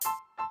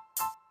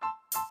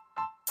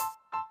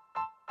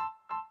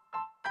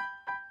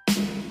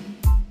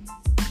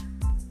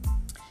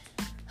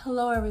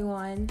Hello,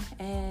 everyone,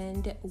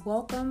 and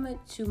welcome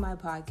to my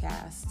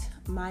podcast.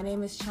 My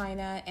name is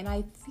China, and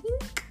I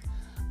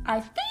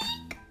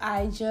think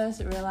I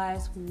just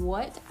realized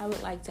what I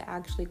would like to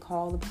actually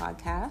call the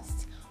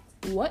podcast.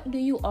 What do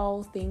you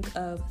all think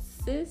of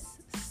Sis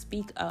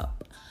Speak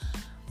Up?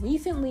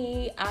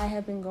 Recently, I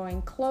have been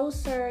growing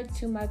closer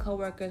to my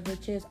coworkers,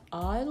 which is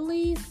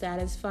oddly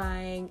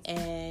satisfying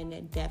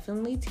and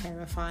definitely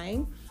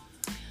terrifying.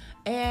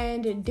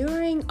 And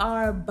during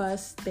our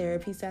bus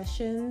therapy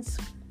sessions,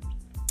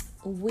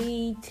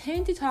 we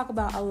tend to talk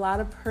about a lot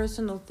of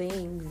personal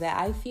things that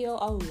I feel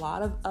a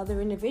lot of other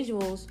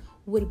individuals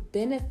would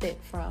benefit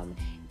from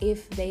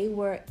if they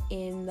were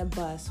in the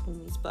bus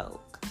when we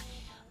spoke.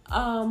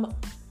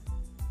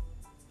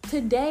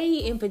 Today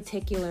in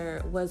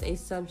particular was a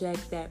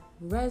subject that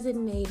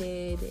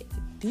resonated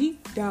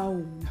deep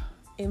down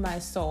in my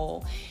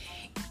soul.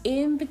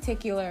 In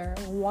particular,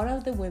 one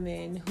of the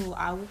women, who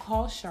I will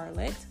call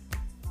Charlotte,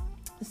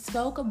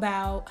 spoke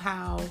about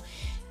how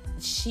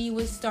she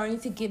was starting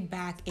to get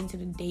back into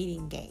the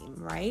dating game,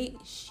 right?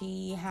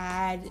 She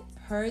had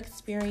her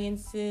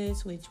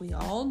experiences, which we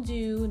all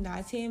do,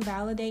 not to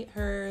invalidate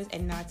hers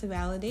and not to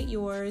validate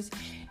yours.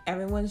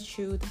 Everyone's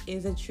truth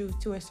is a truth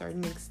to a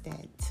certain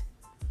extent.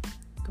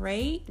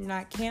 Great,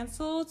 not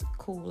canceled.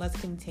 Cool, let's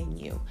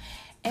continue.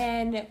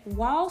 And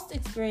whilst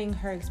experiencing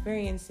her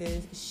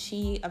experiences,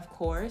 she, of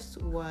course,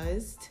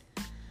 was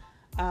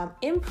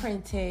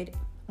imprinted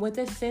with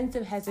a sense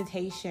of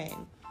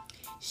hesitation.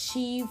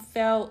 She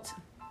felt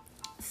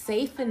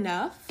safe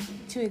enough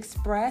to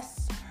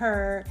express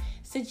her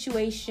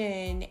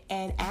situation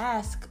and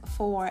ask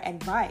for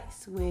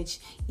advice, which,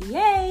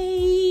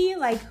 yay!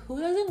 Like, who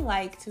doesn't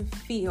like to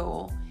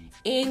feel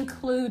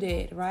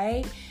included,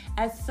 right?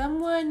 As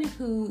someone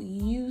who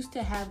used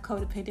to have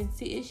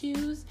codependency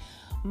issues,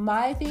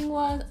 my thing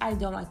was I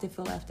don't like to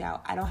feel left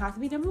out. I don't have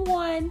to be number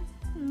one,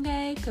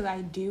 okay? Because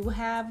I do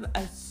have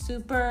a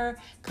super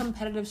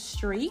competitive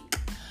streak.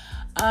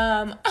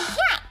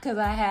 Because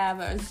I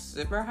have a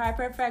super high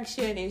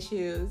perfection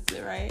issues,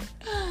 right?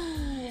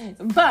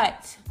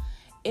 But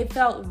it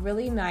felt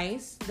really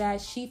nice that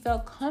she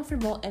felt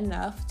comfortable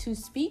enough to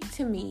speak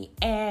to me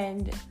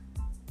and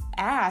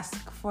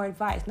ask for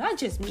advice. Not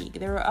just me,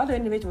 there were other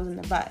individuals in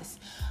the bus,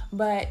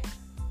 but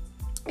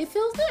it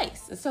feels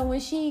nice. So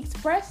when she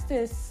expressed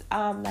this,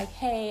 like,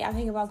 hey, I'm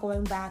thinking about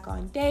going back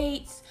on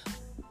dates.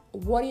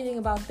 What do you think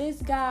about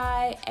this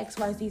guy?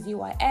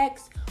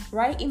 XYZZYX,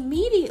 right?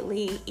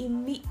 Immediately,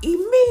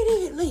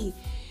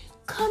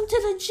 come to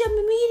the gym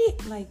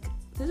immediately. Like,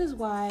 this is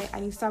why I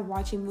need to stop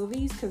watching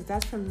movies, because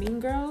that's from Mean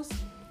Girls.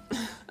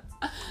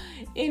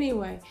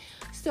 Anyway,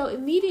 so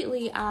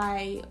immediately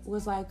I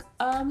was like,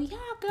 yeah,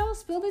 girl,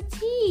 spill the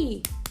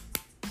tea.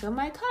 Fill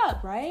my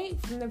cup,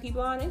 right? From the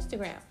people on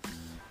Instagram.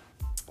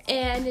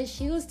 And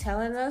she was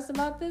telling us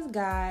about this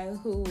guy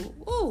who,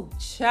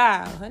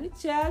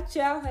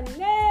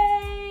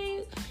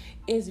 honey,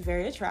 is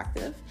very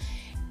attractive.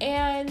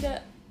 And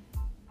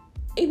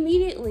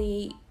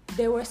immediately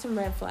there were some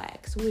red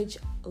flags, which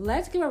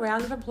let's give a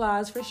round of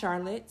applause for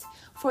Charlotte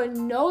for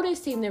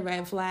noticing the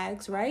red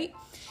flags, right?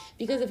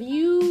 Because if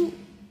you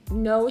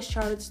know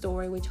Charlotte's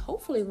story, which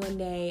hopefully one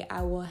day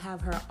I will have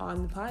her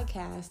on the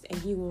podcast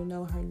and you will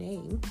know her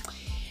name,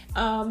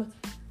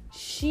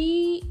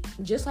 she,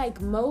 just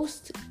like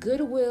most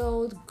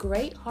good-willed,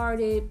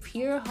 great-hearted,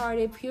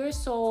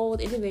 pure-souled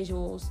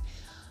individuals,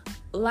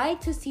 like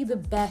to see the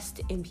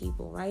best in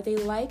people, right? They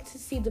like to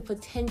see the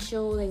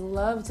potential. They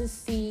love to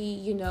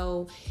see,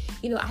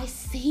 I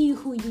see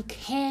who you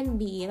can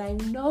be, and I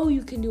know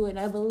you can do it, and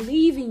I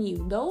believe in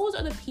you. Those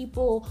are the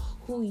people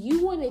who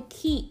you want to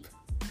keep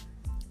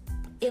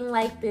in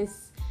like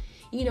this,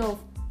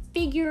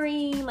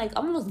 figurine, like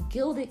almost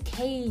gilded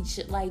cage,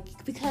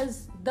 like,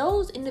 because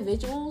those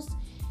individuals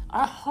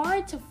are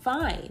hard to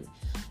find.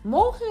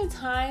 Most of the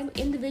time,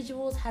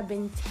 individuals have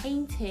been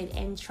tainted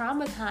and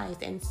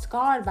traumatized and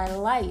scarred by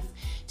life.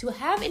 To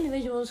have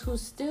individuals who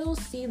still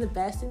see the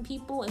best in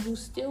people and who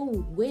still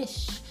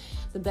wish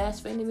the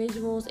best for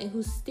individuals and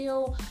who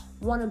still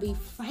want to be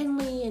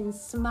friendly and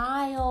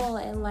smile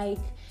and like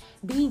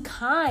be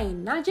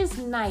kind, not just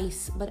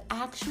nice, but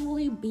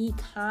actually be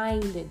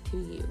kind to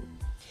you.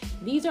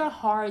 These are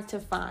hard to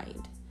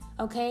find,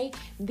 okay?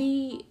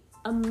 The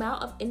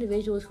amount of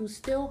individuals who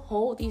still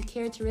hold these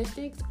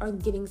characteristics are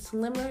getting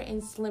slimmer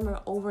and slimmer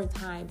over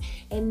time.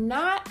 And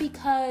not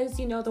because,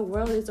 the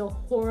world is a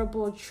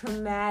horrible,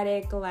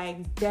 traumatic,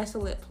 like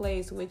desolate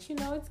place, which,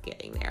 it's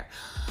getting there.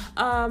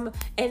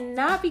 And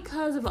not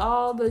because of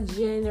all the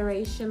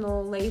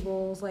generational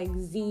labels like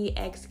Z,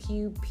 X,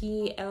 Q,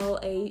 P, L,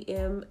 A,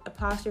 M,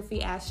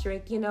 apostrophe,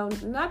 asterisk,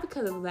 not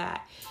because of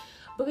that.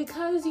 But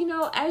because,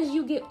 as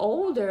you get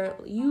older,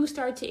 you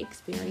start to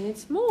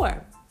experience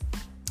more.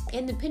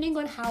 And depending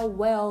on how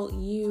well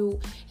you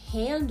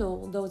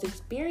handle those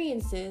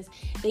experiences,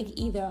 they can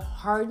either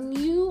harden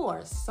you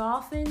or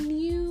soften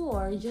you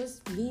or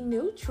just be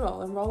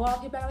neutral and roll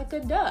off your back like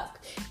a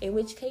duck. In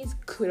which case,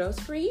 kudos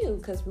for you,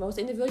 because most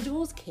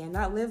individuals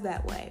cannot live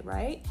that way,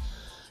 right?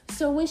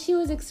 So when she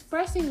was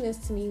expressing this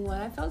to me,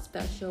 one, I felt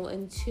special,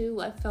 and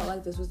two, I felt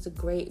like this was a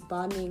great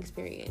bonding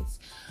experience.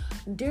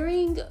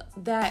 During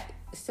that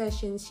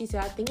session, she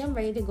said, I think I'm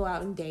ready to go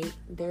out and date.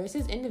 There's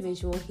this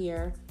individual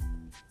here.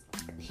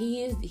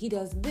 He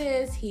does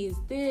this, he is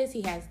this,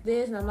 he has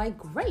this. And I'm like,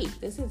 great,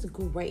 this is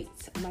great.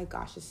 Oh my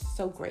gosh, it's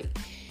so great.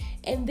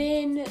 And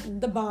then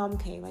the bomb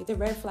came, like the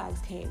red flags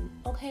came.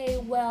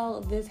 Okay,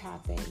 well, this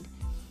happened.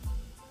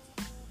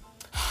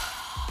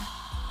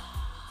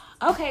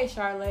 Okay,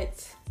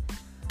 Charlotte,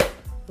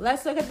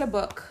 let's look at the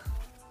book.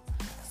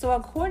 So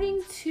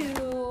according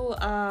to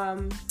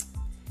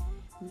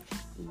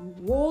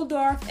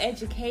Waldorf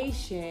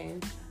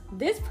Education,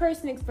 this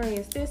person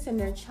experienced this in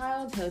their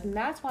childhood, and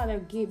that's why they're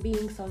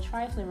being so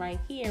trifling right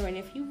here. And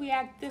if you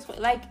react this way,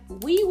 like,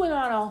 we went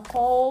on a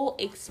whole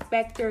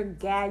Expector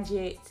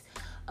Gadget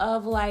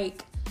of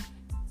like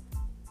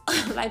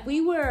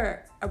we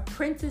were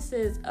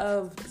apprentices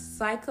of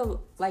psychology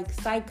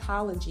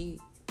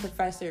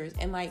professors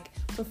and like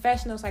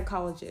professional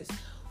psychologists.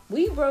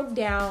 We broke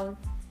down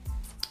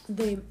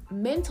the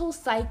mental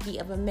psyche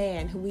of a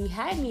man who we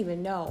hadn't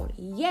even known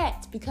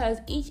yet, because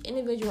each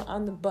individual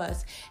on the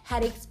bus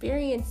had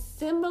experienced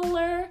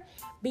similar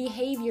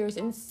behaviors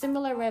and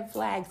similar red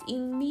flags.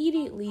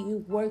 Immediately we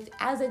worked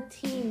as a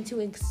team to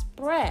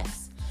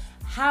express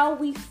how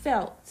we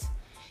felt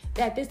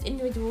that this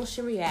individual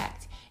should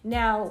react.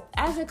 Now,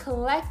 as a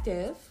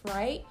collective,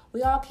 right,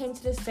 we all came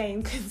to the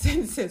same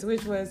consensus,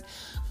 which was,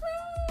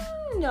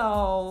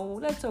 no,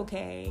 that's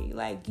okay.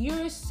 Like,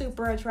 you're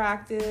super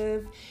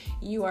attractive.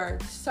 You are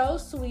so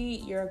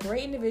sweet. You're a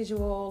great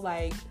individual.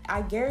 Like,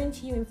 I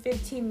guarantee you in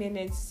 15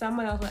 minutes,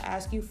 someone else will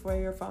ask you for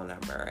your phone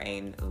number.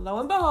 And lo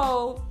and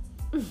behold,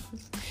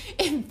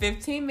 in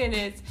 15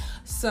 minutes,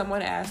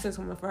 someone asked this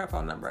woman for her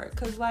phone number.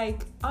 Because,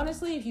 like,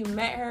 honestly, if you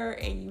met her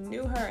and you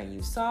knew her and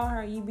you saw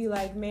her, you'd be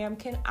like, ma'am,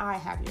 can I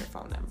have your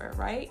phone number,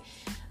 right?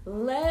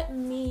 Let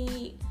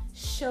me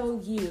show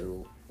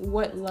you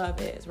what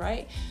love is,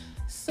 right?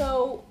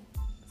 So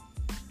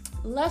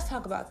let's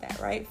talk about that,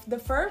 right? The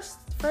first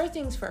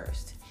things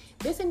first.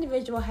 This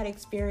individual had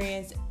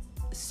experienced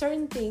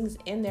certain things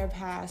in their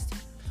past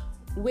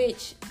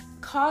which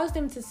caused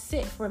them to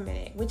sit for a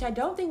minute, which I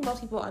don't think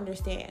most people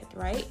understand,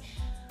 right?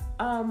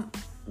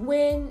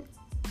 When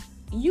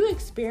you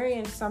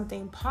experience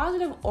something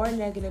positive or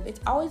negative,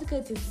 it's always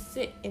good to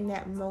sit in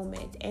that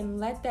moment and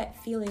let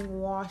that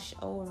feeling wash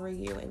over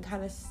you and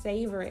kind of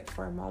savor it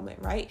for a moment,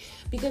 right?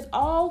 Because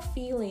all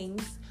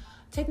feelings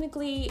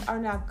technically are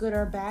not good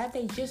or bad,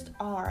 they just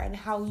are, and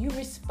how you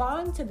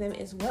respond to them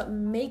is what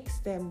makes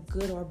them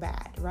good or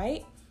bad,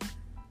 right?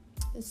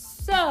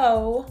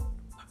 So,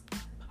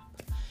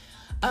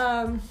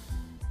 how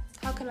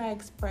can I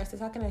express this?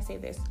 How can I say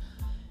this?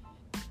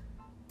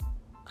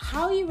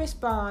 How you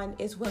respond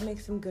is what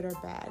makes them good or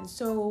bad.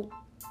 So,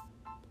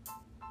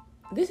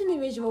 this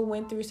individual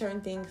went through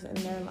certain things in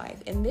their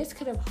life, and this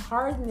could have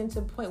hardened them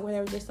to the point where they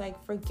were just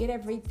like, forget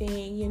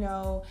everything, you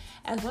know.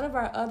 As one of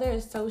our other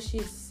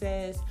associates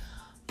says,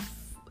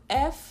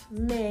 F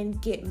men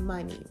get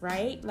money,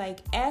 right? Like,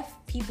 F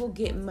people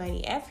get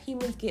money. F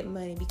humans get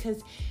money.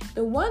 Because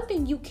the one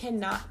thing you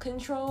cannot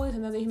control is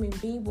another human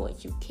being, but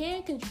what you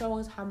can control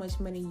is how much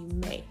money you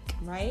make,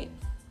 right?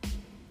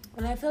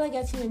 And I feel like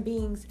as human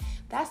beings,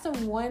 that's the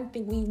one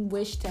thing we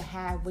wish to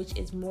have, which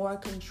is more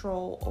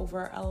control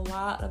over a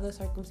lot of the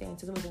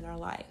circumstances within our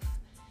life.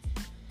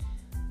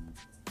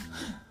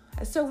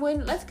 So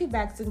let's get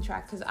back to the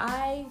track, because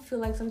I feel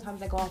like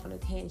sometimes I go off on a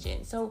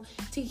tangent. So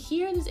to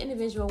hear this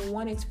individual,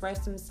 one,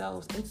 express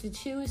themselves, and to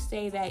two,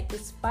 say that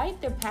despite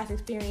their past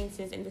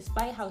experiences and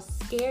despite how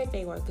scared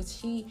they were, because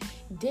she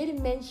did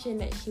mention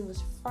that she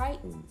was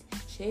frightened.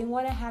 She didn't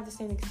want to have the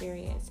same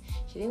experience.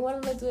 She didn't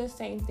want to live through the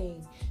same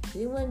thing. She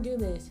didn't want to do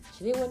this.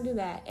 She didn't want to do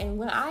that. And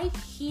when I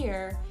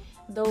hear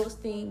those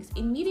things,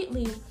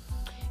 immediately,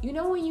 you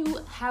know, when you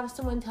have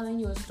someone telling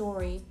you a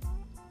story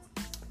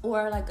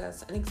or like an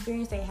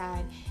experience they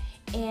had,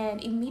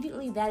 and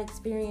immediately that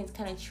experience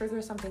kind of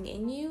triggers something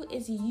in you,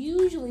 is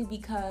usually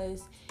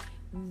because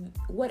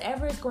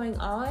whatever is going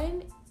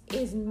on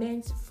is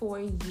meant for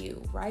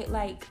you, right?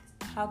 Like,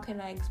 how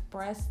can I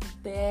express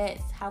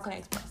this? How can I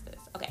express this?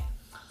 Okay.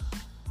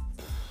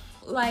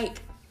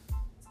 Like,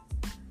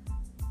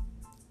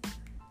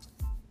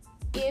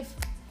 if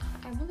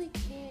I really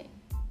can't,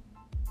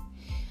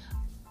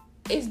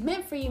 it's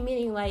meant for you,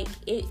 meaning like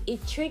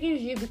it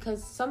triggers you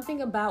because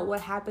something about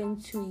what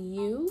happened to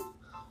you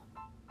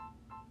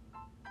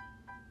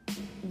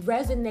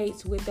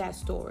resonates with that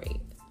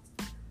story.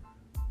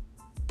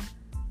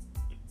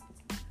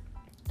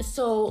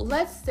 So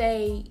let's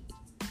say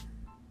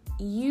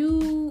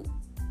you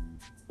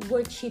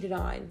were cheated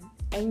on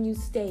and you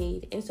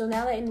stayed, and so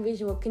now that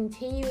individual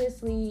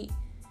continuously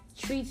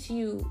treats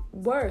you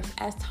worse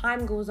as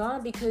time goes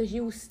on because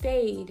you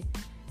stayed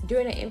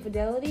during an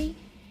infidelity,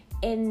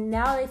 and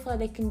now they feel like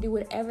they can do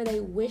whatever they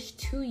wish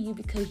to you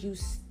because you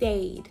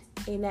stayed,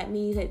 and that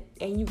means that,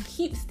 and you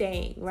keep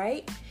staying,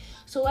 right?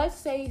 So let's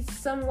say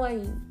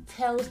someone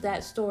tells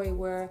that story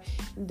where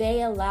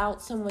they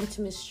allowed someone to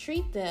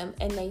mistreat them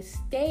and they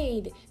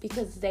stayed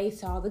because they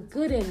saw the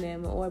good in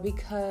them, or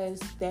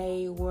because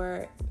they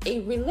were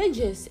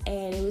religious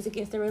and it was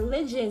against their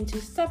religion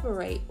to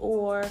separate,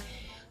 or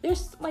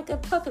there's like a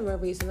plethora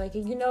of reasons, like,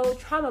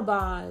 trauma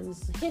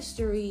bonds,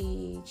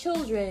 history,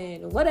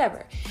 children,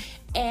 whatever.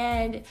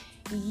 And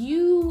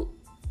you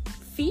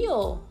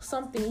feel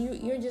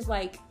something, you're just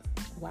like,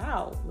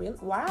 wow, really?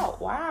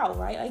 Wow,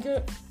 right? Like,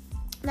 you're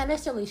not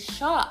necessarily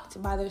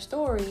shocked by their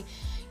story.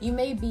 You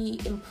may be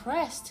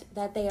impressed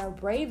that they are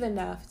brave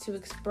enough to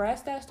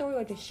express that story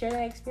or to share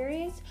that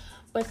experience,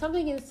 but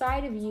something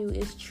inside of you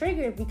is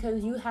triggered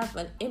because you have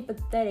an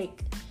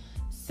empathetic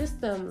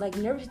system, like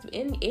nervous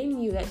system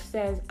in you that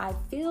says, I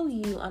feel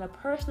you on a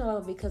personal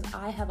level because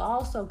I have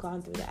also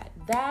gone through that.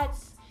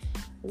 That's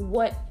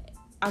what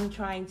I'm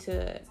trying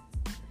to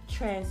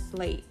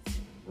translate,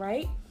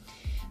 right?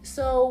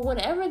 So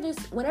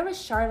whenever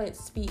Charlotte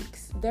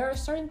speaks, there are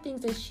certain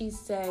things that she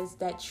says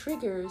that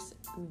triggers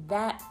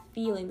that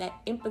feeling,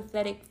 that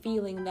empathetic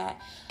feeling,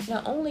 that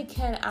not only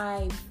can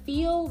I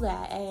feel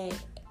that, and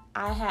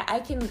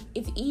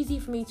it's easy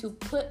for me to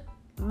put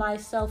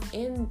myself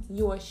in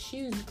your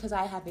shoes because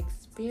I have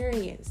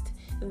experienced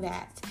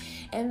that.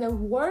 And the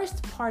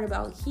worst part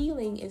about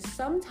healing is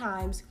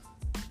sometimes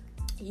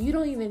you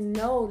don't even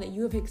know that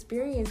you have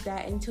experienced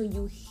that until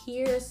you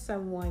hear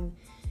someone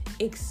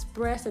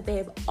express that they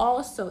have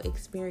also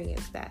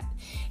experienced that.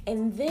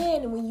 And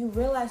then when you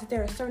realize that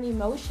there are certain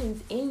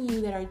emotions in you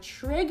that are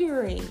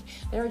triggering,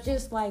 that are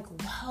just like,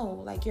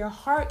 wow, like your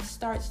heart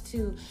starts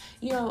to,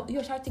 you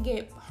start to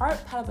get heart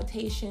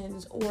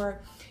palpitations, or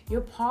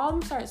your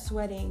palms start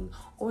sweating,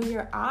 or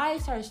your eye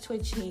starts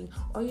twitching,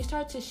 or you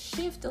start to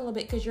shift a little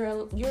bit because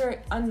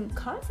you're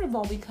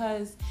uncomfortable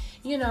because,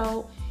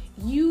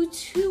 you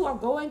too are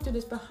going through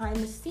this behind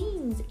the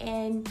scenes,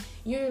 and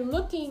you're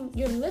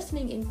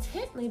listening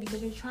intently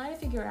because you're trying to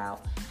figure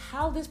out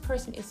how this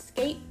person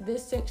escaped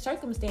this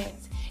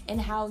circumstance and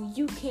how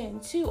you can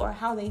too, or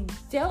how they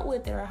dealt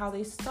with it, or how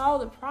they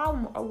solved the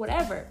problem, or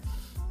whatever.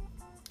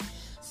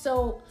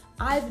 So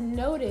I've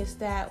noticed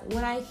that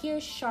when I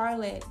hear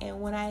Charlotte, and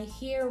when I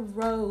hear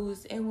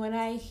Rose, and when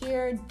I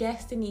hear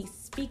Destiny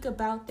speak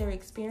about their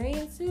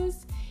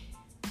experiences,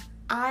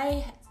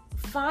 I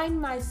find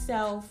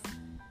myself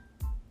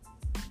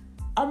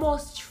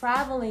almost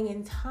traveling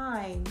in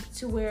time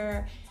to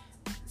where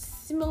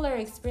similar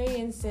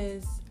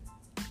experiences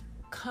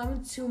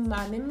come to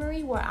my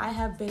memory where I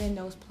have been in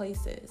those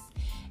places.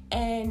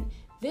 And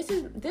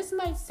this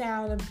might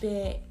sound a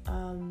bit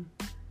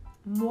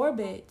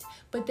morbid,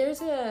 but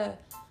there's a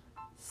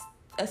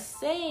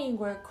saying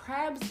where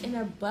crabs in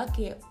a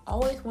bucket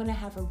always want to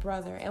have a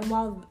brother. And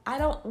while I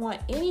don't want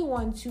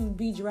anyone to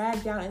be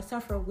dragged down and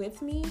suffer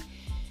with me,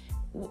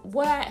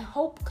 what I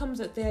hope comes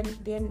up,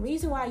 the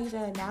reason why I use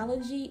that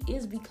analogy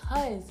is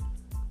because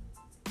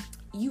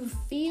you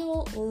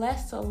feel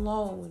less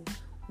alone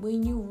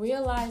when you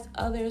realize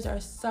others are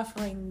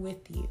suffering with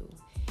you.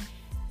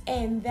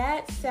 And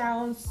that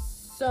sounds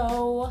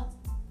so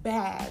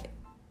bad.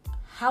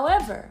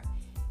 However,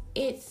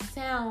 it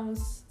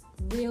sounds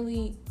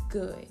really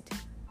good,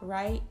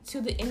 right?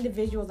 To the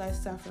individual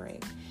that's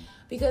suffering.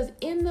 Because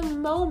in the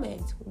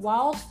moment,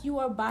 whilst you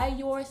are by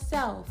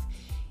yourself,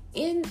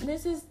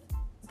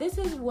 this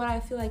is what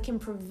I feel like can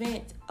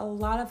prevent a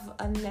lot of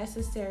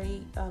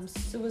unnecessary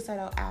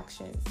suicidal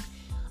actions.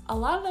 A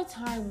lot of the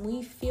time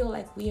we feel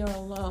like we are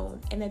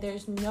alone and that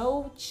there's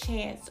no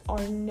chance or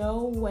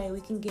no way we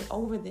can get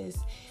over this.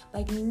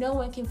 Like, no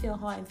one can feel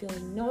how I'm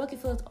feeling. No one can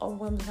feel as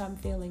overwhelmed as I'm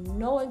feeling.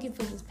 No one can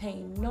feel this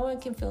pain. No one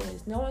can feel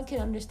this. No one can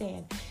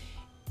understand.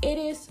 It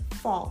is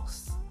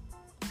false.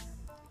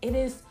 It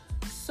is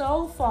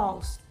so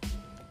false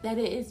that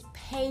it is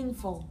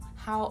painful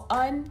how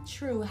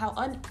untrue, how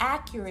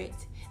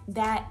inaccurate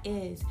that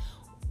is.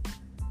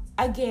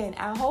 Again,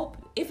 I hope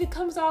if it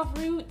comes off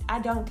rude, I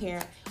don't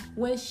care.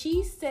 When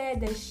she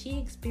said that she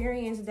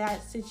experienced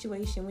that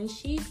situation, when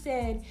she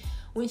shared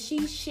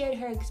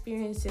her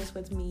experiences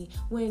with me,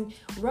 when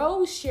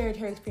Rose shared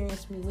her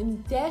experience with me,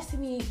 when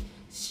Destiny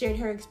shared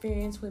her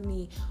experience with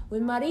me,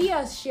 when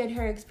Maria shared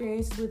her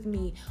experience with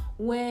me,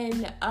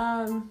 when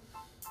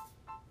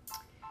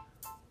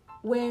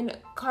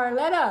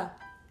Carletta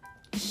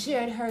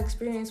shared her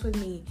experience with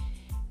me,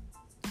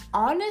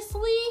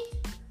 honestly,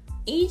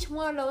 each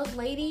one of those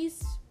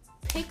ladies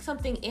picked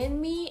something in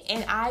me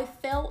and I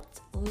felt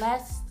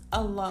less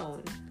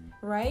alone,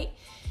 right?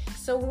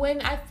 So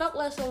when I felt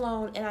less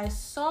alone and I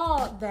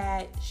saw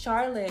that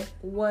Charlotte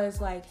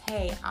was like,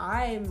 hey,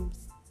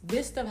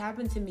 this stuff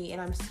happened to me and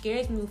I'm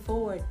scared to move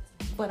forward,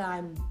 but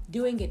I'm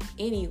doing it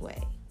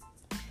anyway.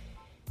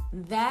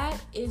 That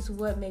is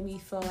what made me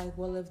feel like,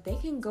 well, if they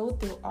can go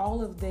through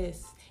all of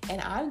this and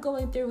I'm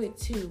going through it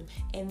too,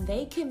 and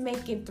they can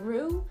make it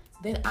through,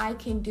 then I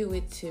can do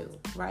it too,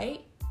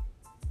 right?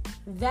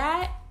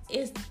 That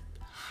is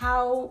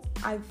how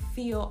I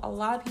feel a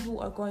lot of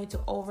people are going to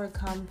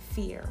overcome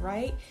fear,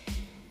 right?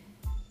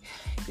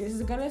 This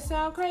is gonna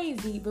sound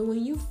crazy, but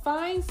when you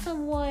find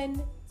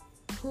someone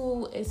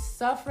who is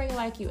suffering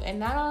like you, and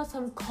not on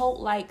some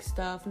cult-like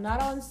stuff,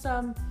 not on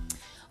some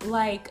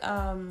like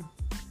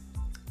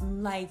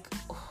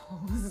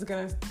this is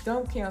gonna,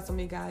 don't cancel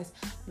me, guys,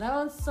 not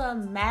on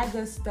some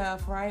MAGA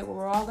stuff, right, where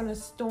we're all gonna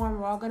storm,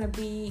 we're all gonna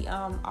be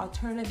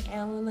alternative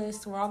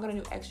analysts, we're all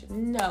gonna do extra.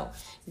 No,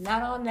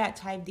 not on that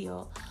type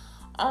deal.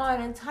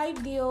 On a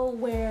type deal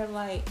where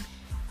like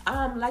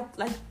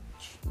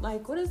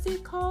what is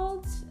it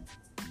called?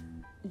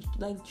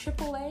 Like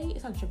AAA?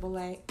 It's not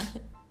AAA.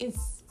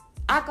 It's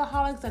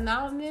Alcoholics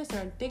Anonymous or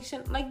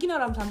Addiction. Like, you know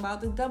what I'm talking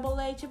about. The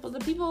AA, the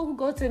people who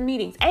go to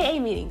meetings, AA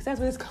meetings. That's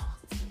what it's called.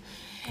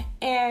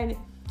 And,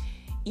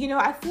 you know,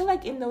 I feel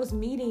like in those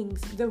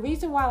meetings, the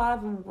reason why a lot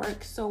of them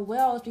work so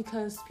well is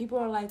because people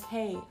are like,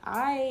 hey,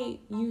 I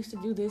used to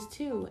do this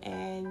too,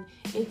 and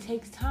it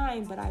takes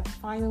time, but I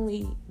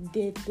finally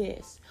did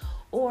this.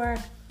 Or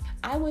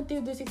I went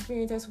through this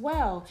experience as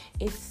well.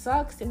 It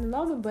sucks in the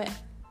moment, but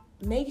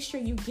make sure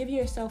you give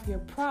yourself your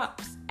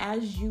props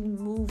as you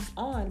move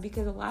on,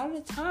 because a lot of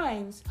the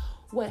times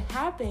what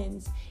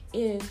happens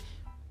is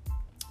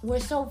we're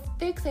so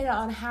fixated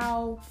on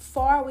how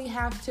far we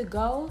have to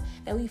go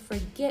that we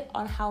forget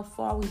on how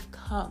far we've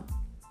come.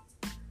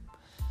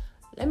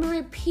 Let me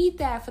repeat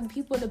that for the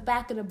people in the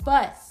back of the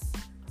bus.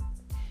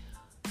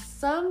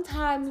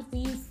 Sometimes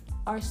we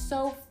are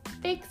so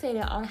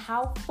fixated on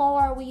how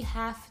far we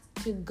have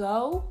to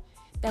go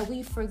that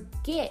we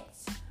forget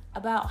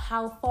about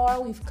how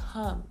far we've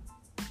come,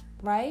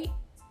 right?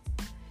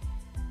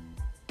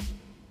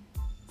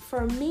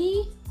 For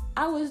me,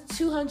 I was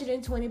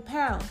 220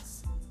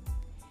 pounds,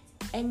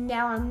 and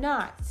now I'm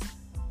not.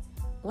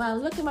 When I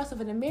look at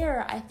myself in the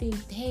mirror, I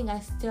think, dang, I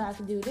still have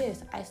to do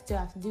this. I still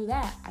have to do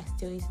that. I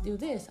still need to do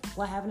this.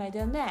 Why haven't I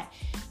done that?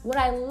 When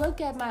I look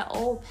at my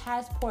old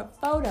passport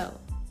photo,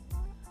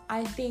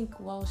 I think,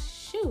 well,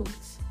 shoot,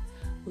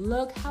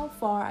 look how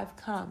far I've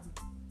come.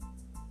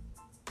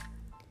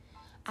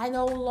 I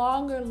no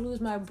longer lose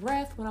my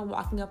breath when I'm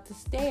walking up the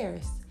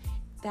stairs.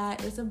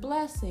 That is a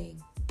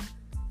blessing.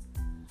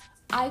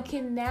 I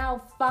can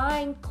now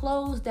find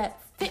clothes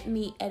that fit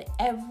me at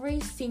every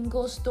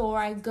single store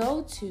I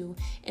go to,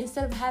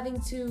 instead of having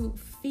to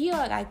feel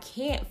like I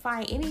can't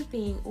find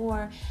anything,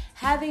 or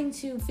having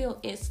to feel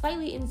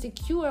slightly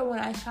insecure when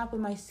I shop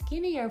with my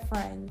skinnier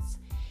friends.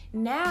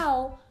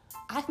 Now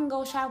I can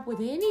go shop with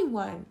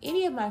anyone,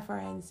 any of my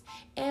friends,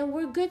 and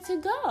we're good to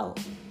go,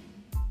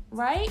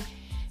 right?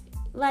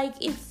 Like,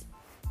 it's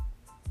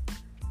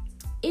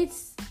get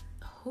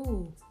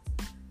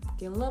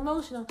a little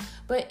emotional,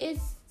 but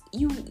it's,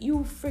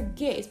 you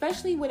forget,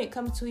 especially when it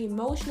comes to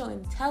emotional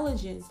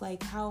intelligence,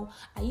 like how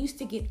I used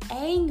to get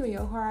angry,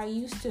 or how I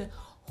used to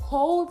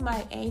hold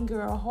my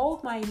anger or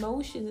hold my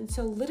emotions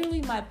until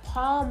literally my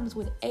palms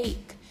would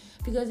ache,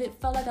 because it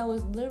felt like I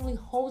was literally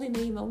holding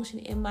the emotion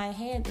in my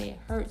hand and it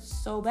hurt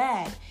so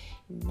bad.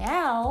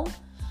 Now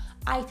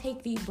I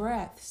take deep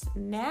breaths.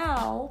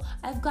 Now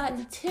I've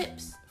gotten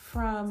tips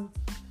from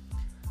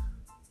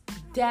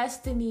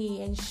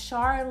Destiny and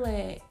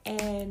Charlotte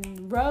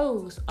and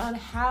Rose on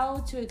how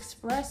to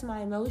express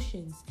my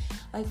emotions.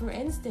 Like, for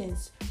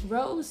instance,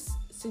 Rose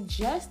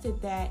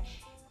suggested that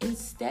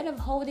instead of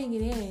holding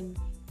it in,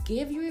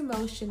 give your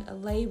emotion a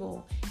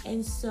label.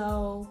 And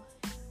so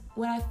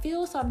when I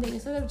feel something,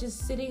 instead of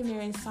just sitting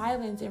there in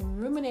silence and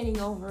ruminating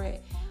over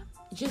it,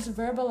 just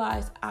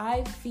verbalize,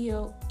 I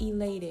feel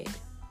elated.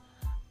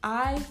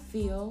 I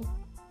feel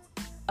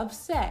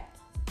upset.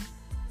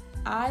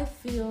 I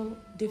feel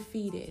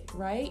defeated,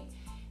 right?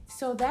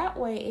 So that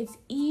way it's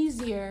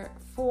easier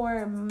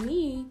for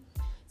me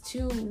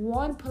to,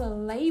 one, put a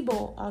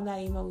label on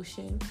that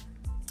emotion,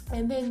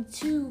 and then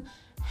two,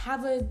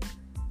 have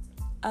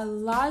a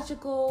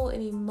logical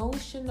and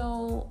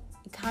emotional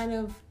kind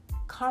of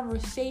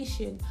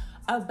conversation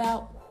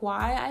about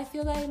why I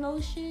feel that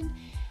emotion,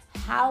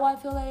 how I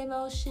feel that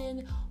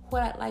emotion,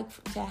 what I'd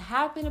like to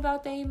happen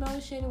about that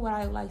emotion, what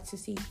I'd like to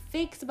see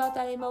fixed about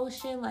that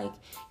emotion, like,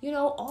 you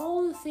know,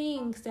 all the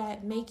things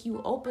that make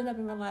you open up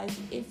and realize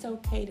it's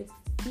okay to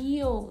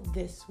feel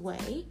this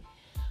way,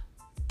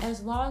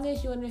 as long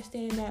as you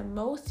understand that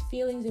most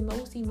feelings and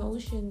most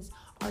emotions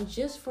are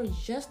just for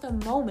just a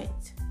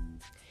moment.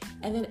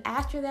 And then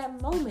after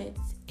that moment,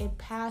 it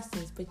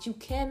passes, but you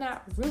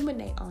cannot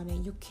ruminate on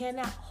it. You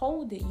cannot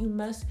hold it. You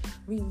must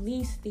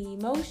release the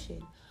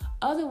emotion.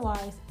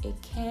 Otherwise, it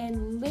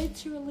can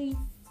literally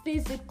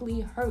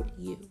physically hurt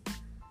you.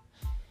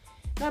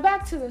 Now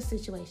back to the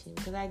situation,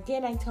 because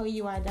again, I tell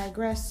you I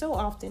digress so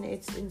often,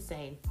 it's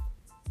insane.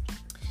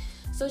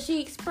 So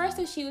she expressed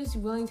that she was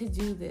willing to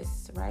do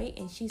this, right?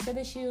 And she said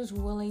that she was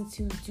willing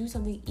to do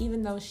something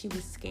even though she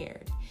was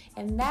scared.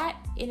 And that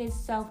in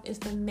itself is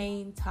the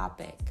main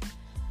topic.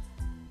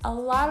 A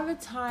lot of the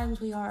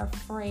times we are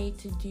afraid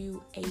to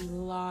do a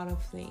lot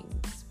of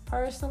things.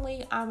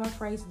 Personally, I'm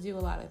afraid to do a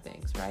lot of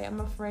things, right?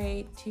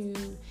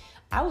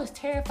 I was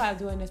terrified of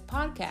doing this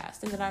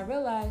podcast, and then I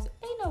realized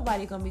ain't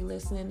nobody gonna be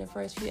listening the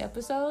first few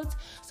episodes,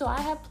 so I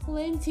have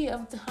plenty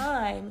of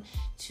time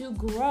to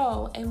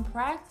grow and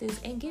practice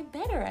and get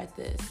better at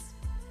this.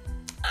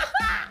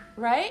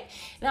 right?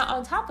 Now,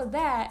 on top of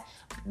that,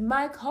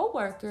 my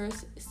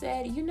coworkers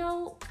said,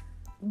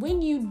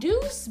 when you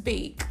do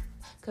speak,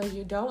 because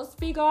you don't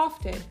speak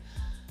often,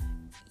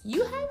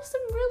 you have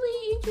some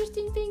really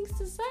interesting things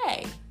to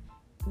say.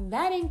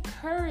 That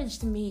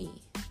encouraged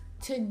me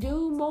to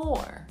do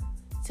more,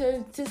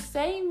 to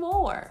say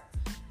more,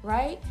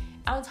 right?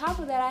 On top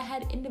of that, I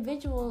had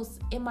individuals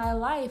in my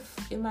life,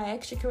 in my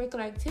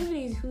extracurricular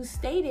activities, who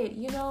stated,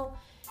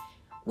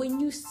 when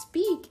you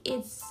speak,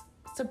 it's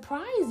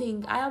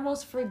surprising. I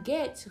almost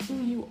forget who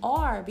you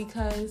are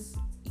because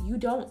you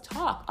don't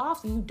talk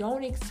often. You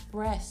don't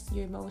express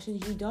your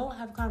emotions. You don't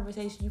have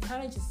conversation. You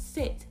kind of just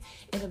sit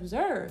and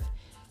observe.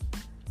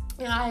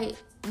 And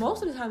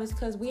most of the time it's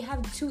because we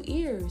have 2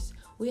 ears.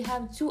 We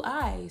have 2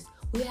 eyes.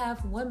 We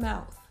have 1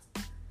 mouth.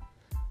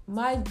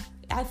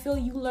 I feel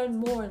you learn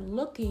more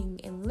looking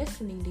and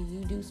listening than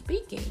you do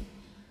speaking.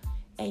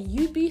 And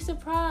you'd be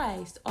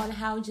surprised on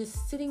how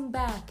just sitting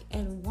back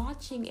and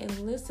watching and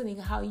listening,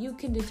 how you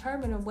can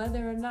determine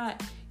whether or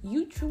not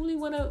you truly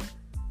want to,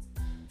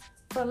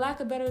 for lack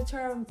of a better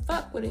term,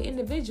 fuck with an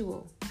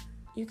individual.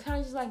 You kind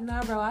of just like,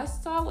 nah, bro, I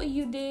saw what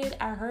you did.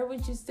 I heard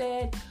what you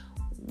said.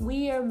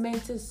 We are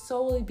meant to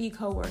solely be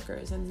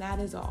coworkers, and that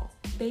is all.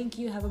 Thank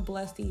you. Have a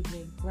blessed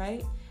evening,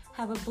 right?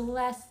 Have a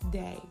blessed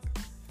day.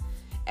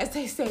 As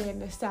they say in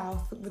the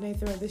South when they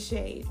throw the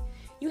shade.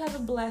 You have a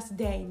blessed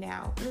day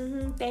now.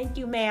 Thank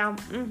you, ma'am.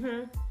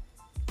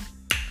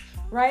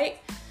 Right?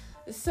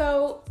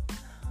 So,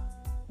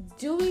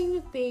 doing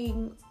the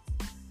thing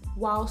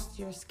whilst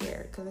you're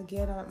scared. Because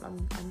again, I'm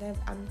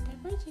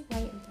diverging,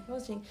 right? I'm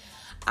diverging.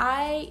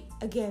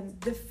 Again,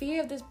 the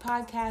fear of this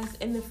podcast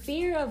and the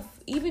fear of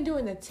even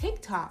doing the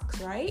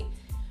TikToks, right?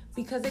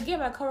 Because again,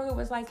 my coworker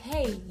was like,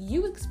 hey,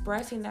 you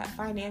expressing that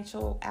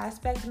financial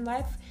aspect in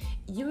life,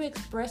 you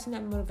expressing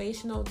that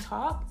motivational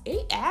talk,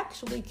 it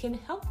actually can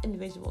help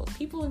individuals.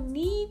 People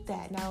need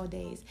that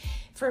nowadays.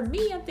 For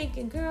me, I'm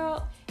thinking,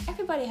 girl,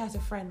 everybody has a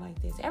friend like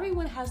this.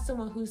 Everyone has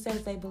someone who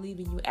says they believe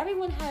in you.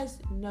 Everyone has,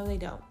 no, they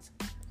don't.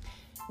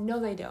 No,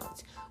 they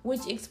don't.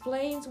 Which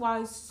explains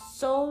why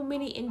so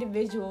many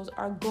individuals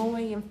are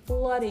going and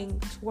flooding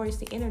towards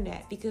the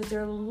internet, because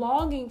they're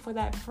longing for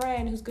that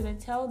friend who's going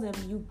to tell them,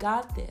 you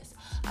got this.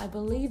 I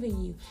believe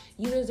in you.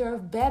 You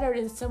deserve better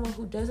than someone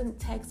who doesn't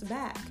text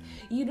back.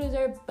 You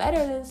deserve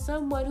better than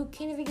someone who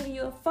can't even give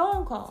you a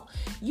phone call.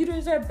 You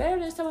deserve better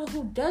than someone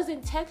who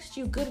doesn't text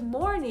you good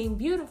morning,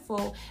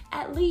 beautiful,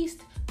 at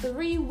least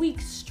 3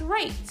 weeks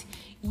straight.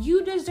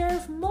 You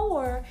deserve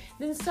more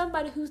than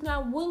somebody who's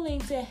not willing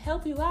to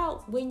help you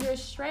out when you're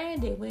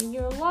stranded, when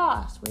you're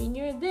lost, when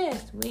you're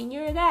this, when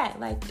you're that.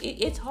 Like,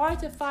 it's hard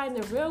to find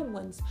the real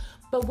ones.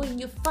 But when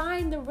you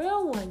find the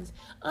real ones,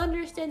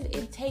 understand that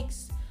it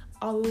takes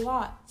a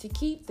lot to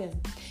keep them.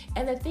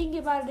 And the thing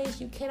about it is,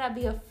 you cannot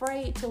be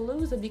afraid to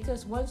lose them,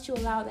 because once you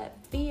allow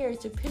that fear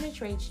to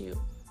penetrate you,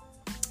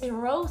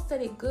 and Rose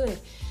said it good.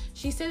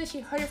 She said that she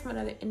heard it from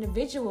another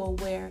individual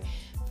where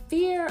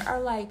fear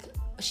are like,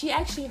 she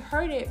actually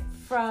heard it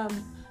from,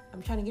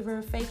 I'm trying to give her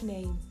a fake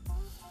name.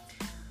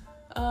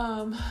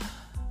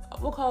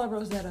 We'll call her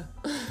Rosetta.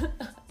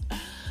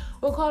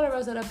 We'll call her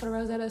Rosetta for the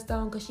Rosetta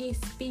Stone, because she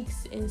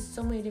speaks in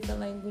so many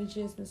different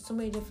languages and so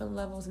many different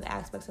levels and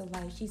aspects of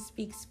life. She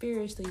speaks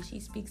spiritually.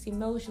 She speaks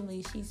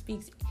emotionally. She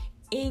speaks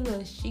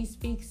English. She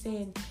speaks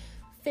in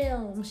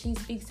film. She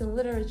speaks in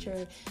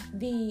literature.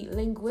 The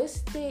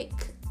linguistic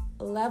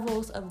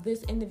levels of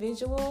this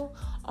individual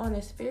on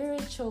a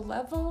spiritual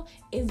level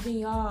is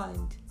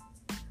beyond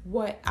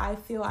what I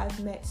feel I've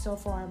met so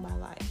far in my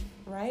life,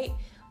 right?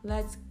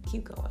 Let's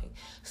keep going.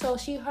 So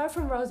she heard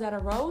from Rosetta.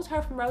 Rose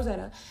heard from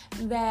Rosetta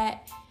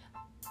that,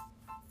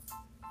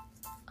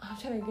 I'm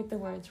trying to get the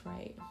words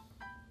right,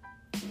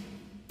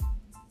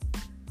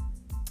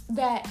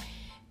 that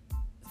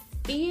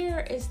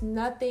fear is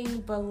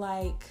nothing but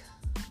like,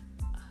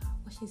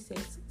 what she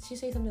says? She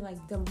says something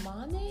like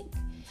demonic.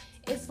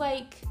 It's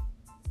like,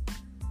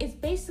 it's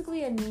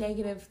basically a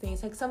negative thing.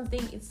 It's like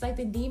something, it's like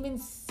the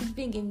demons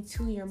seeping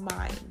into your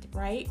mind,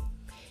 right?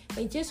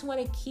 They just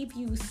want to keep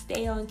you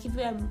stale and keep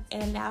you in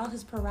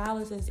analysis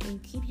paralysis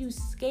and keep you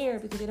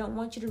scared, because they don't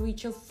want you to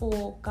reach your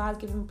full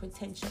God-given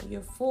potential,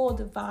 your full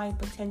divine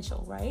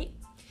potential, right?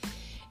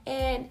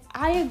 And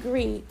I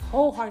agree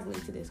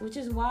wholeheartedly to this, which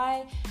is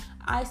why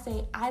I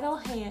say idle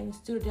hands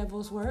do the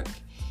devil's work,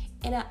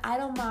 and an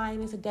idle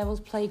mind is a devil's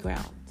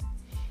playground,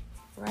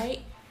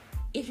 right?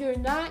 If you're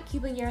not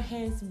keeping your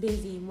hands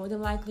busy, more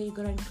than likely you're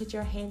going to put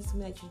your hands in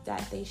something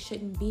that they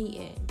shouldn't be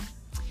in.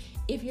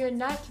 If you're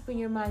not keeping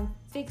your mind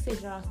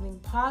fixated on something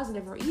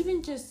positive, or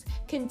even just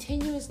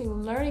continuously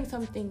learning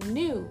something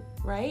new,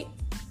 right?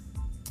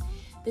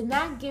 Then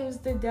that gives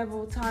the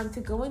devil time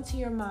to go into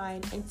your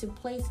mind and to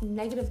place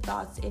negative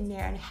thoughts in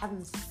there and have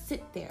them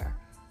sit there,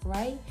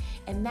 right?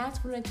 And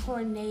that's when a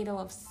tornado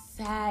of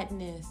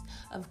sadness,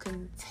 of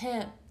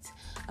contempt,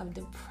 of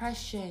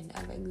depression,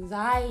 of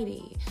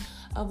anxiety,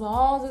 of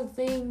all the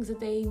things that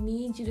they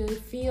need you to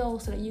feel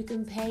so that you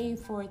can pay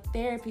for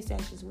therapy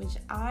sessions, which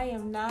I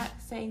am not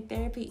saying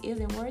therapy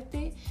isn't worth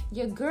it.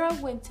 Your girl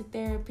went to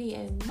therapy,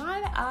 and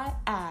might I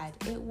add,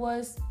 it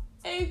was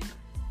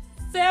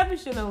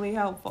exceptionally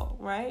helpful,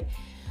 right?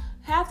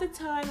 Half the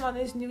time on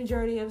this new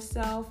journey of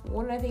self,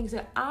 one of the things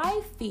that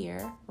I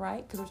fear,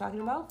 right, because we're talking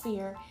about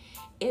fear,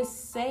 is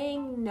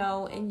saying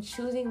no and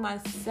choosing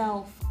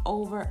myself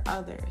over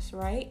others,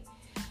 right?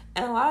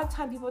 And a lot of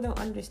times people don't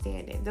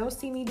understand it. They'll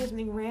see me do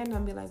something random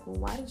and be like, well,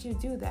 why did you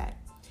do that?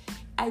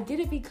 I did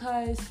it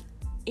because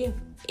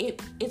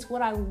it's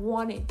what I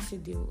wanted to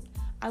do.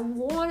 I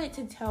wanted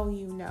to tell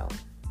you no.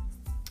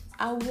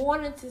 I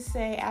wanted to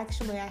say,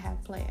 actually, I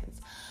have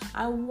plans.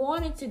 I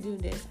wanted to do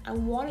this. I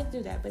wanted to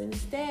do that. But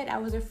instead, I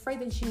was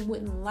afraid that you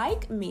wouldn't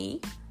like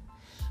me.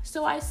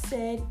 So I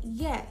said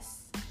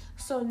yes.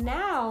 So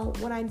now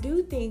when I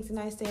do things and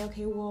I say,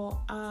 okay,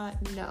 well,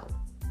 no.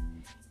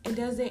 It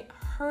doesn't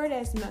hurt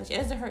as much. It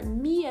doesn't hurt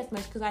me as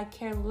much because I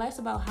care less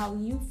about how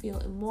you feel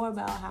and more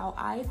about how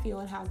I feel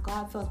and how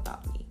God feels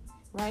about me,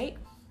 right?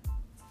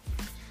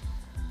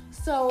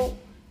 So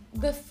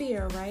the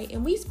fear, right?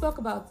 And we spoke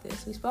about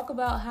this. We spoke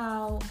about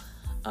how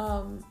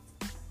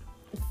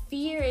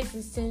fear is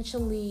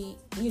essentially,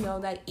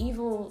 that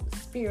evil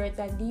spirit,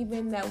 that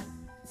demon that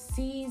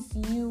sees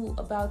you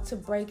about to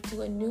break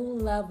to a new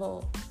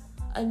level,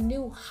 a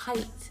new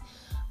height,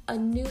 a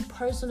new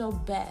personal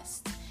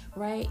best,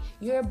 right?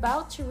 You're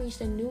about to reach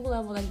the new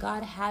level that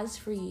God has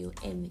for you.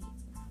 And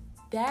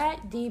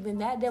that demon,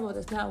 that devil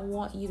does not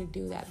want you to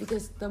do that,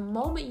 because the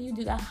moment you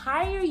do, the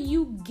higher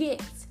you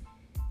get,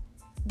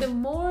 the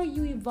more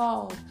you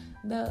evolve,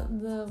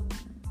 the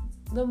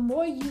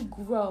more you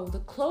grow, the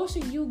closer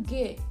you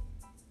get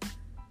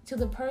to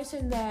the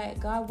person that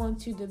God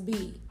wants you to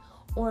be,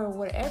 or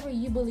whatever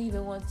you believe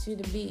it wants you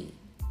to be,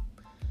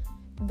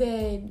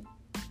 then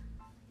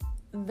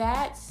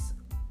that's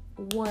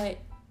what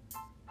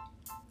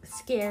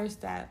scares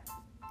that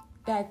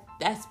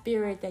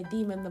spirit, that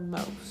demon the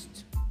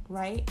most,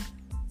 right?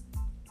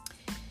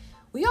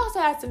 We also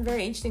had some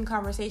very interesting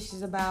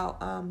conversations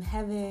about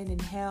heaven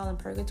and hell and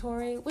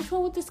purgatory, which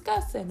we'll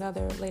discuss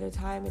another later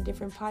time in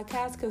different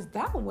podcasts, because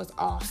that one was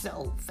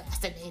also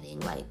fascinating.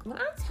 Like, when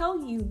I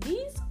tell you,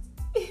 these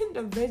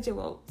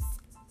individuals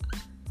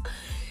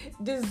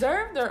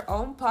deserve their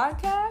own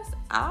podcast,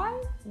 I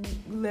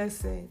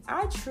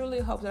truly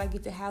hope that I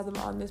get to have them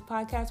on this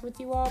podcast with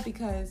you all,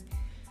 because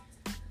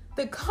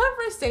the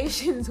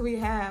conversations we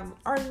have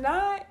are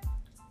not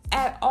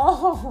at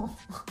all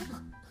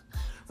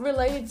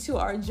related to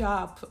our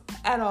job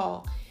at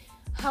all.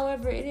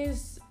 However, it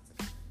is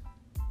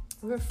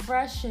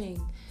refreshing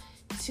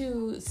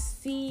to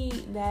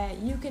see that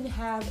you can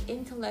have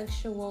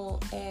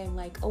intellectual and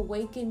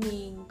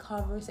awakening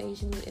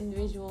conversations with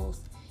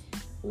individuals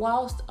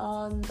whilst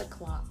on the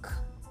clock.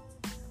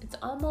 It's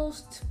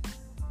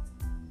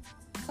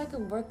like a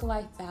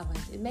work-life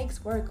balance. It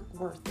makes work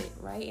worth it,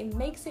 right? It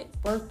makes it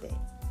worth it.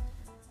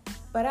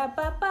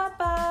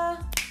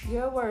 Ba-da-ba-ba-ba.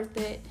 You're worth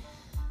it.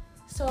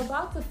 So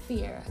about the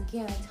fear,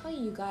 again, I tell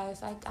you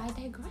guys, I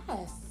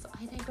digress.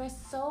 I digress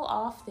so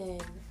often.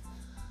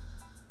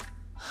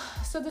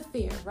 So the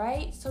fear,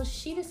 right? So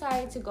she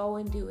decided to go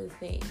and do a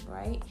thing,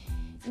 right?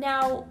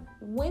 Now,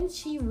 when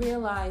she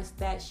realized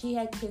that she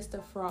had kissed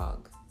a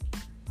frog,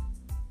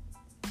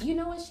 you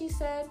know what she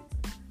said?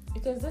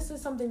 Because this is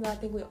something that I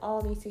think we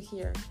all need to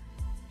hear.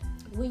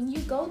 When you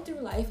go through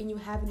life and you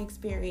have an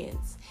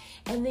experience,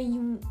 and then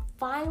you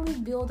finally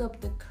build up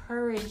the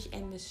courage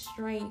and the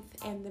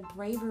strength and the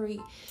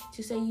bravery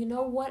to say, you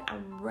know what,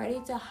 I'm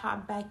ready to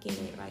hop back in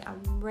it, right?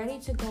 I'm ready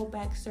to go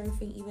back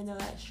surfing even though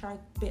that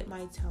shark bit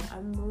my toe.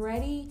 I'm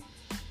ready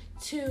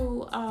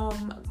to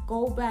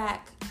go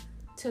back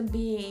to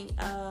being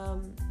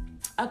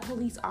a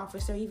police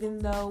officer even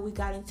though we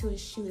got into a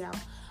shootout.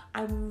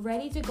 I'm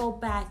ready to go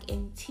back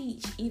and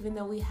teach even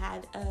though we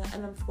had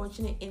an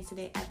unfortunate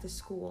incident at the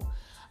school.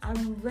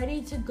 I'm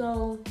ready to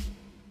go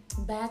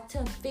back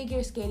to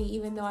figure skating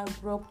even though I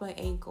broke my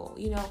ankle.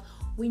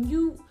 When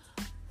you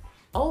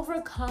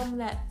overcome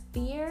that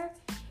fear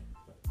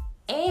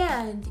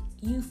and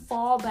you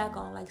fall back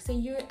on, say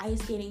you're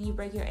ice skating, you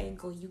break your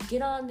ankle, you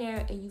get on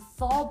there and you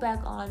fall back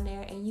on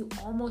there and you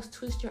almost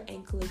twist your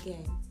ankle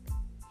again.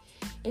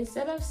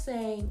 Instead of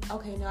saying,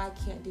 okay, no, I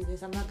can't do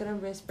this, I'm not going to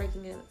risk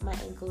breaking my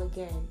ankle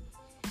again,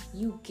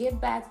 you get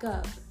back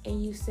up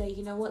and you say,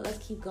 you know what, let's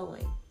keep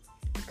going.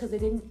 Because I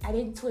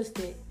didn't twist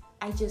it,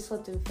 I just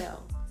slipped and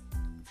fell.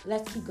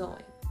 Let's keep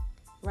going,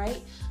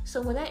 right?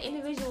 So when that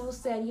individual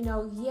said,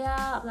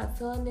 yeah, I'm not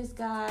feeling this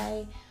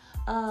guy,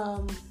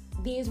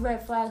 these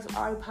red flags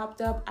already popped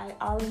up, I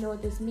already know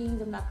what this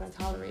means, I'm not going to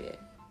tolerate it.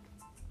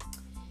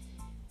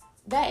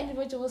 That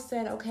individual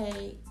said,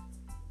 okay,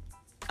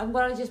 I'm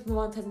going to just move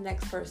on to the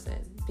next person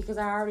because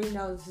I already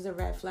know this is a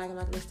red flag. I'm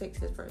not going to stick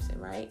to this person,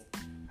 right?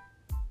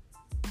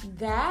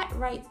 That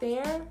right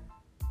there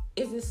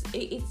it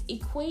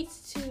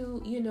equates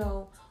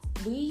to,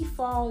 we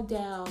fall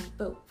down,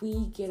 but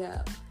we get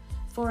up.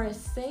 For a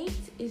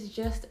saint is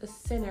just a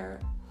sinner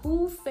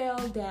who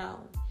fell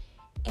down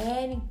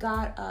and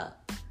got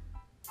up,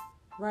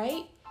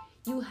 right?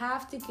 You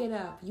have to get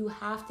up. You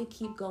have to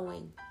keep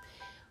going.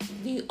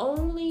 The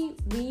only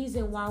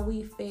reason why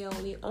we fail,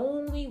 the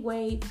only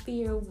way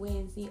fear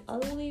wins, the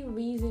only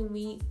reason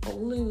we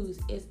lose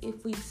is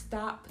if we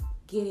stop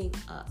getting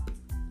up.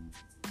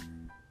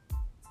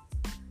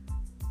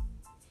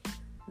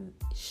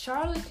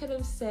 Charlotte could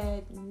have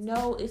said,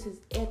 no, this is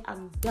it,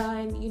 I'm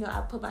done. I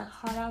put my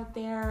heart out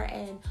there,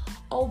 and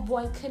oh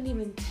boy, couldn't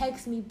even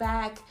text me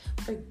back.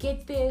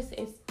 Forget this,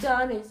 it's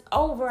done, it's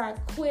over, I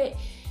quit.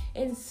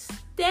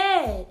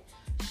 Instead,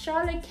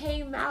 Charlotte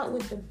came out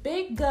with the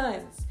big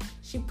guns.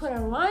 She put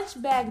her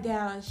lunch bag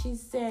down. She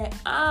said,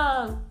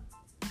 my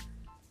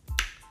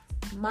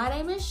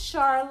name is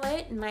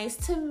Charlotte. Nice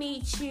to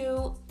meet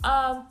you.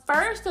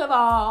 First of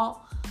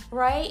all,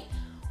 right?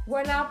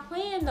 We're not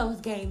playing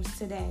those games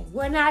today.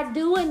 We're not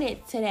doing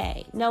it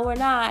today. No, we're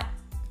not.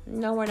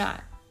 No, we're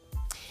not.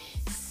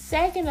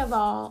 Second of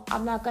all,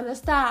 I'm not going to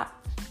stop.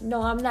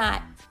 No, I'm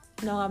not.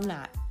 No, I'm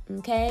not.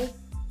 Okay?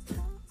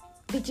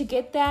 Did you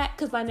get that?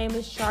 Because my name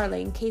is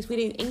Charlotte. In case we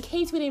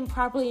didn't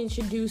properly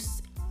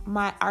introduce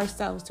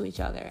ourselves to each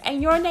other.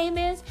 And your name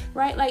is,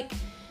 right? Like,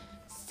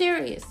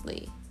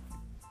 seriously.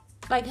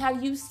 Like,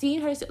 have you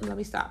seen her? Let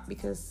me stop,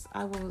 because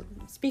I will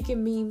speak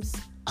in memes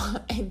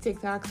and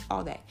TikToks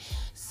all day.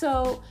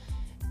 So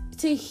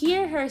to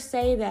hear her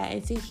say that,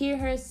 and to hear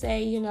her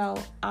say,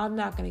 I'm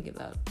not going to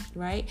give up,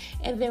 right?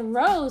 And then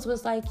Rose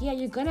was like, yeah,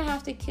 you're going to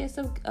have to kiss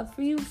a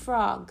few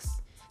frogs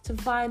to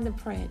find the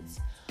prince.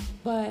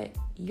 But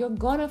you're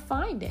going to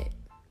find it.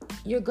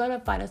 You're going to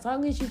find it. As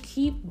long as you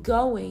keep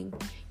going,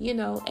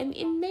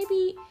 and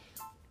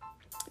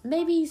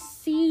maybe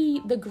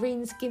see the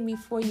green skin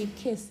before you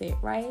kiss it,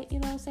 right? You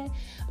know what I'm saying?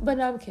 But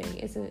no, I'm kidding.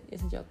 It's a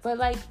joke. But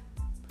like,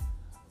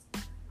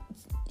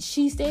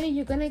 she stated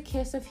you're going to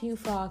kiss a few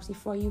frogs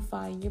before you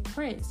find your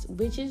prince,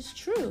 which is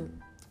true.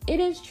 It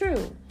is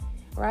true,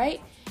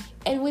 right?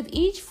 And with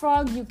each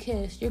frog you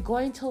kiss, you're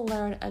going to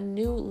learn a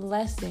new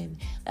lesson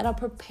that'll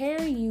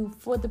prepare you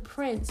for the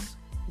prince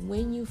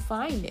when you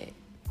find it.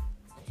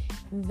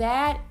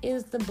 That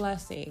is the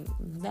blessing.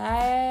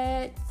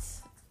 That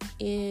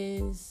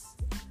is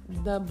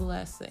the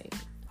blessing.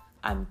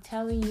 I'm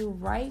telling you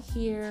right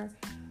here,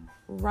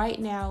 right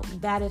now,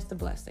 that is the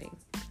blessing.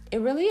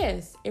 It really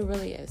is. It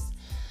really is.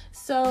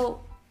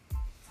 So,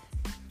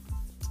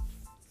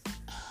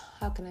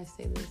 how can I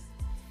say this?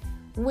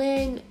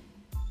 When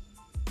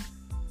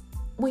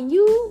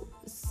you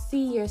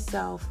see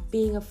yourself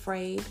being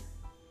afraid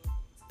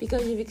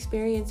because you've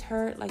experienced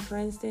hurt, like for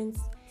instance,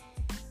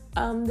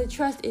 the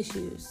trust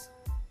issues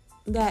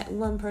that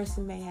one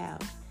person may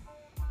have.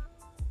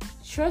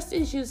 Trust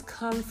issues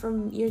come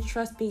from your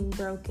trust being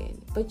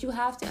broken, but you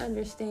have to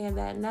understand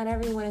that not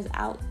everyone is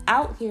out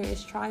here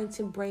is trying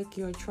to break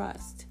your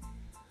trust.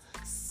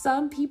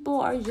 Some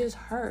people are just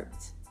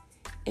hurt,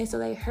 and so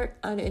they hurt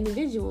other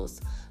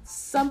individuals.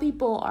 Some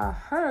people are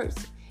hurt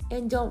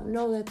and don't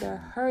know that they're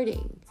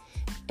hurting.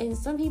 And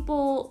some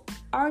people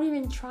aren't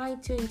even trying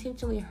to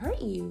intentionally hurt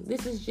you.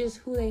 This is just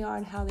who they are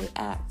and how they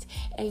act.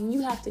 And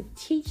you have to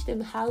teach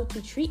them how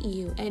to treat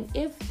you. And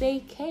if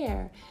they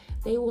care,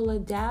 they will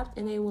adapt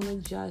and they will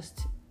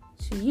adjust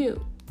to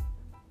you.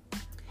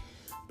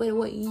 But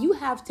what you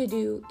have to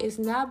do is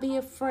not be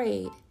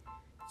afraid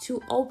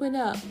to open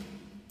up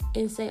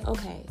and say,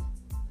 okay,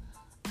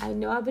 I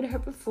know I've been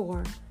hurt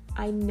before.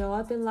 I know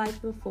I've been lied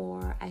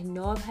before. I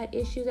know I've had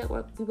issues at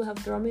work. People have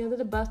thrown me under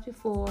the bus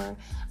before.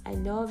 I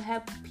know I've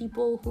had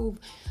people who've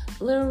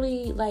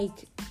literally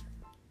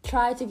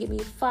tried to get me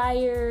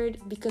fired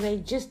because they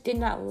just did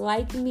not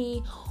like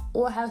me,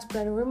 or have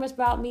spread rumors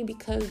about me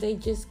because they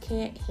just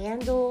can't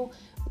handle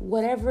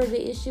whatever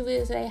the issue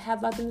is they have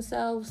about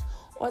themselves,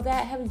 or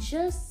that have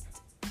just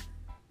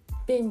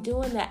been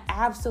doing the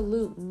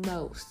absolute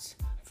most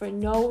for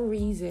no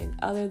reason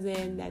other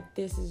than that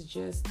this is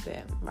just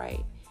them,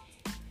 right?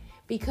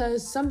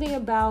 Because something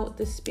about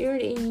the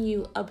spirit in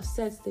you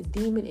upsets the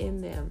demon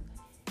in them.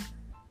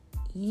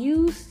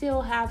 You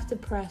still have to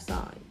press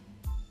on.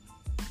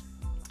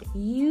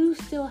 You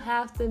still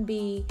have to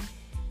be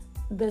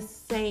the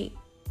saint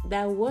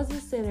that was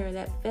a sinner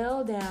that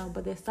fell down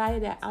but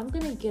decided that I'm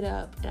going to get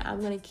up and I'm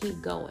going to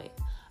keep going.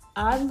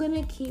 I'm going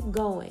to keep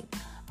going.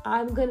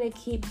 I'm going to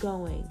keep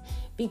going,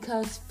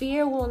 because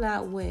fear will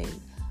not win.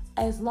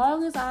 As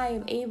long as I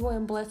am able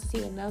and blessed to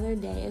see another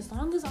day, as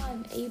long as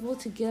I'm able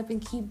to get up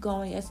and keep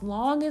going, as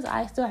long as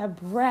I still have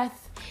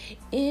breath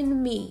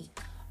in me,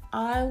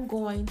 I'm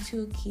going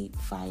to keep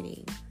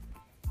fighting.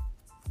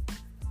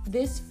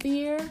 This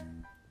fear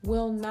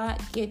will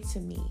not get to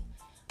me,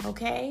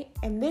 okay?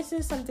 And this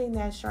is something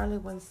that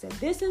Charlotte once said.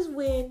 This is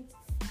when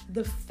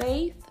the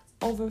faith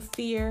over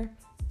fear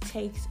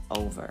takes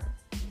over.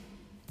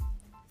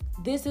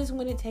 This is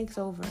when it takes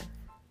over.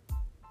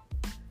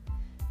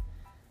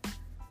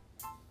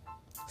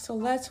 So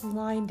let's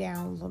wind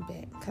down a little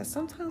bit, because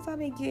sometimes I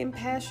be getting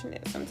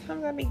passionate.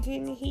 Sometimes I be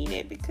getting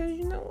heated because,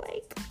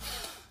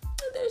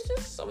 there's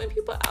just so many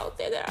people out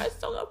there that are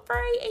so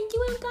afraid, and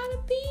you ain't gotta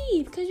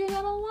be, because you're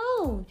not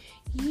alone.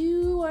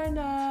 You are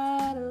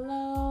not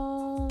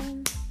alone.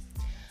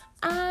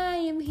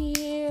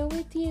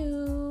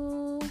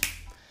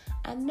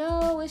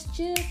 it's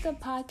just a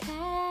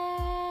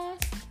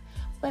podcast,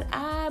 but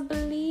I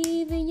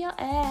believe in your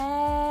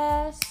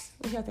ass.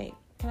 What y'all think?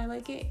 Can I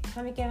make it? Can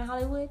I make it in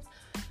Hollywood?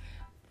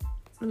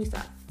 Let me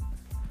stop.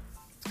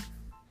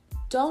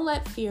 Don't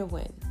let fear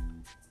win.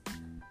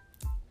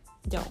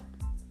 Don't.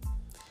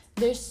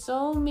 There's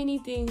so many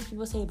things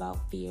people say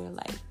about fear,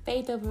 like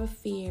faith over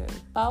fear,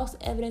 false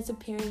evidence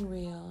appearing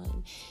real,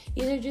 and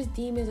these are just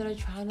demons that are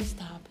trying to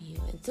stop you.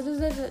 And so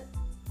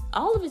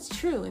all of it's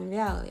true in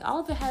reality.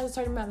 All of it has a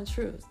certain amount of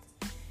truth.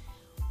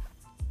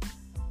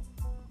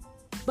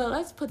 But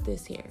let's put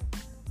this here.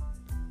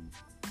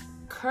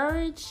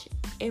 Courage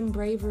and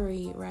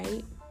bravery,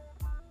 right?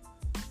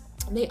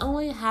 They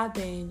only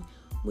happen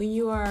when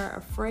you are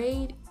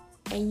afraid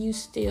and you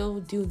still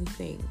do the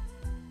thing.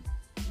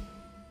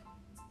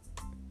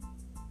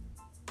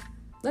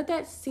 Let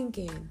that sink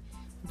in.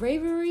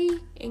 Bravery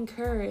and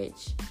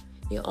courage.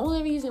 The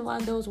only reason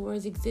why those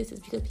words exist is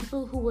because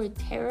people who were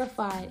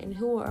terrified and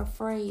who were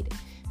afraid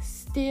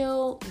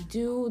still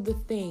do the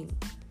thing.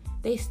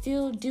 They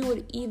still do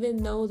it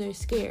even though they're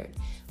scared.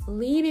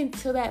 Lean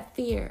into that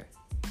fear.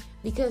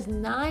 Because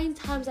 9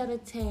 times out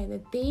of 10, the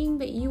thing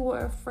that you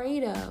were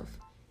afraid of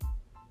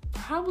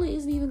probably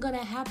isn't even going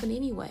to happen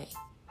anyway.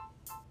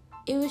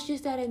 It was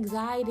just that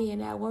anxiety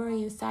and that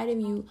worry inside of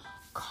you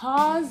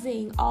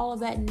causing all of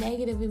that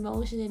negative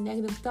emotion and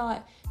negative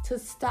thought to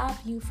stop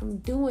you from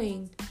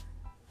doing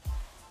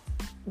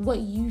what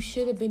you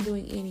should have been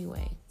doing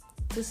anyway.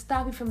 To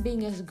stop you from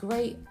being as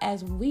great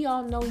as we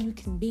all know you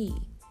can be.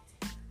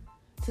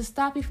 To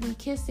stop you from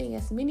kissing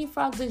as many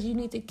frogs as you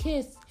need to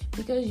kiss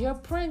because your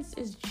prince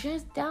is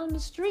just down the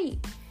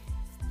street.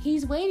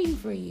 He's waiting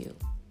for you.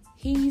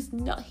 He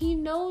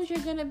knows you're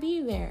going to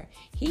be there.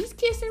 He's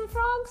kissing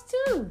frogs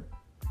too.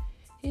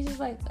 He's just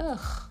like,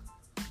 ugh.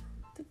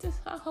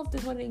 I hope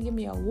this one didn't give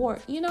me a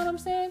wart. You know what I'm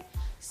saying?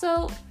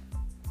 So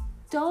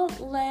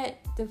don't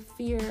let the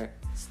fear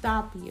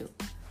stop you.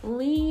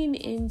 Lean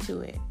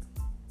into it.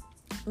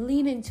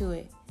 Lean into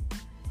it.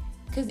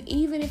 Because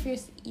even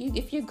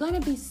if you're gonna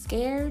be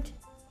scared,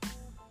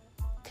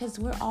 because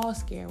we're all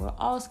scared. We're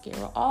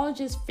all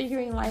just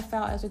figuring life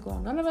out as we're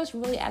going. None of us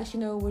really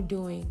actually know what we're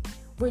doing.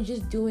 We're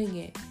just doing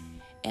it.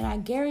 And I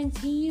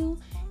guarantee you,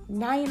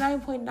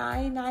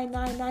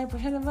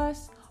 99.9999% of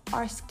us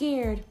are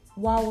scared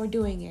while we're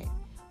doing it.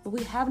 But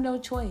we have no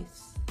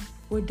choice.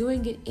 We're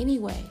doing it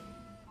anyway.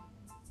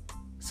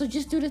 So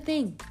just do the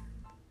thing.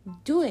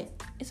 Do it.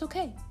 It's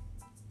okay.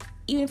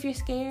 Even if you're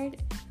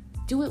scared,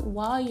 do it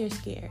while you're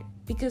scared.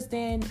 Because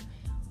then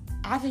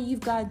after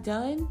you've got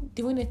done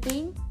doing the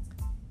thing,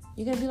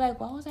 you're going to be like,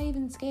 why was I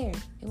even scared?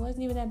 It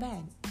wasn't even that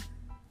bad.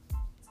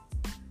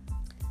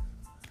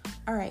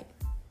 All right.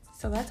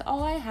 So that's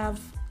all I have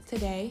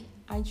today.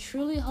 I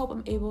truly hope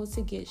I'm able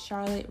to get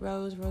Charlotte,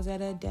 Rose,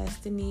 Rosetta,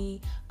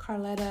 Destiny,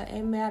 Carletta,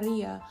 and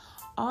Maria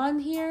on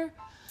here.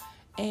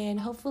 And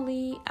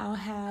hopefully I'll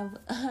have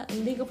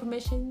legal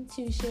permission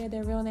to share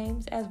their real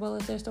names as well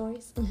as their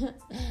stories.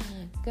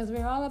 Because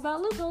we're all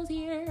about loopholes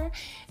here.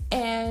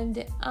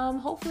 And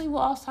hopefully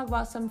we'll also talk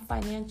about some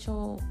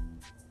financial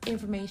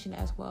information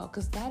as well.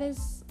 Because that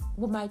is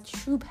where my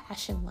true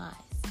passion lies.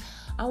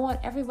 I want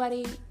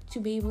everybody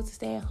to be able to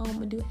stay at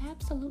home and do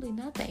absolutely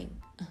nothing.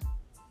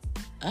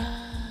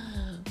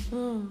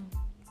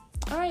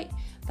 All right,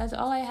 that's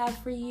all I have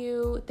for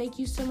you. Thank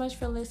you so much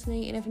for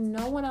listening. And if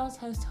no one else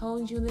has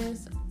told you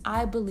this,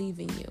 I believe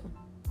in you.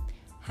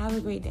 Have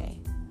a great day.